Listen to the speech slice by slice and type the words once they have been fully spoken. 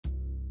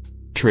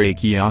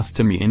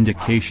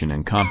tracheostomy-indication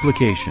and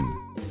complication.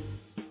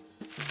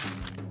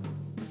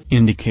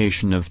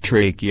 Indication of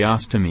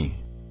tracheostomy.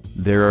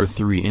 There are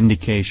three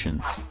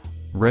indications: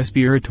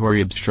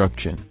 respiratory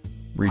obstruction,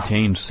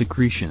 retained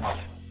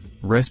secretions,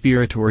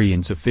 respiratory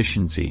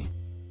insufficiency.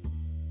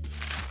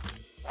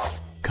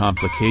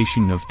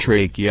 Complication of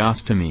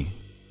tracheostomy.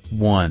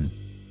 1.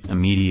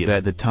 Immediate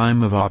at the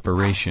time of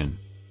operation: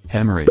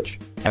 hemorrhage,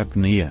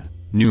 apnea,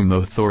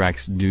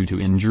 pneumothorax due to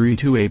injury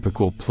to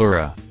apical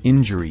pleura,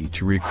 injury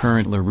to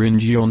recurrent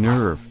laryngeal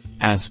nerve,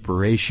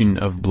 aspiration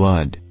of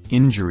blood,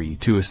 injury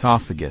to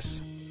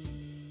esophagus.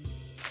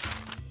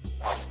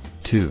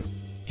 2.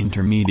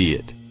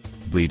 Intermediate: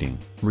 bleeding,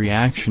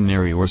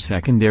 reactionary or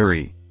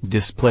secondary,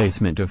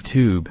 displacement of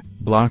tube,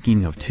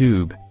 blocking of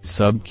tube,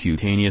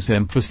 subcutaneous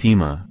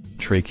emphysema,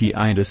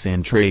 tracheitis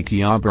and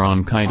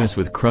tracheobronchitis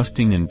with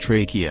crusting in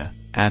trachea,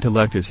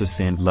 atelectasis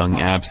and lung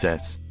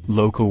abscess,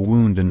 local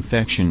wound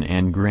infection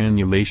and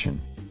granulation.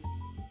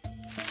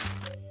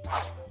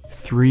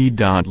 3.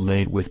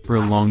 Late with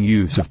prolonged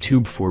use of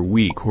tube for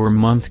week or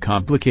month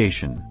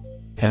complication: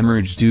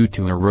 hemorrhage due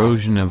to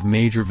erosion of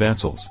major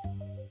vessels,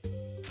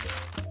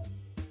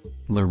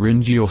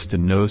 laryngeal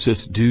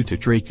stenosis due to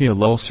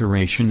tracheal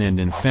ulceration and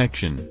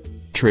infection,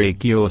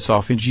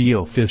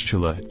 tracheo-esophageal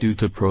fistula due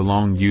to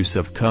prolonged use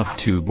of cuff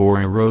tube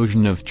or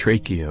erosion of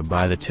trachea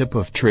by the tip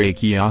of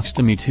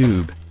tracheostomy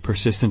tube,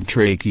 persistent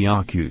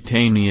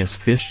tracheocutaneous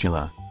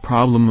fistula,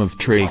 problem of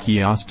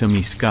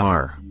tracheostomy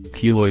scar,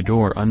 keloid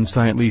or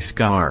unsightly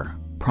scar,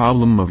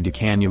 problem of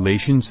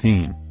decannulation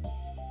seen.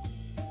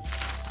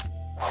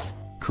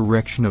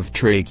 Correction of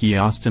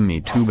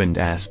tracheostomy tube and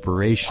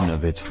aspiration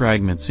of its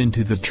fragments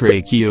into the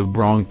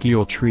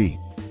tracheobronchial tree.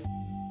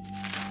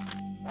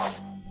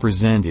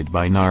 Presented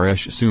by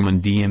Naresh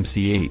Suman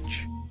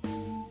DMCH.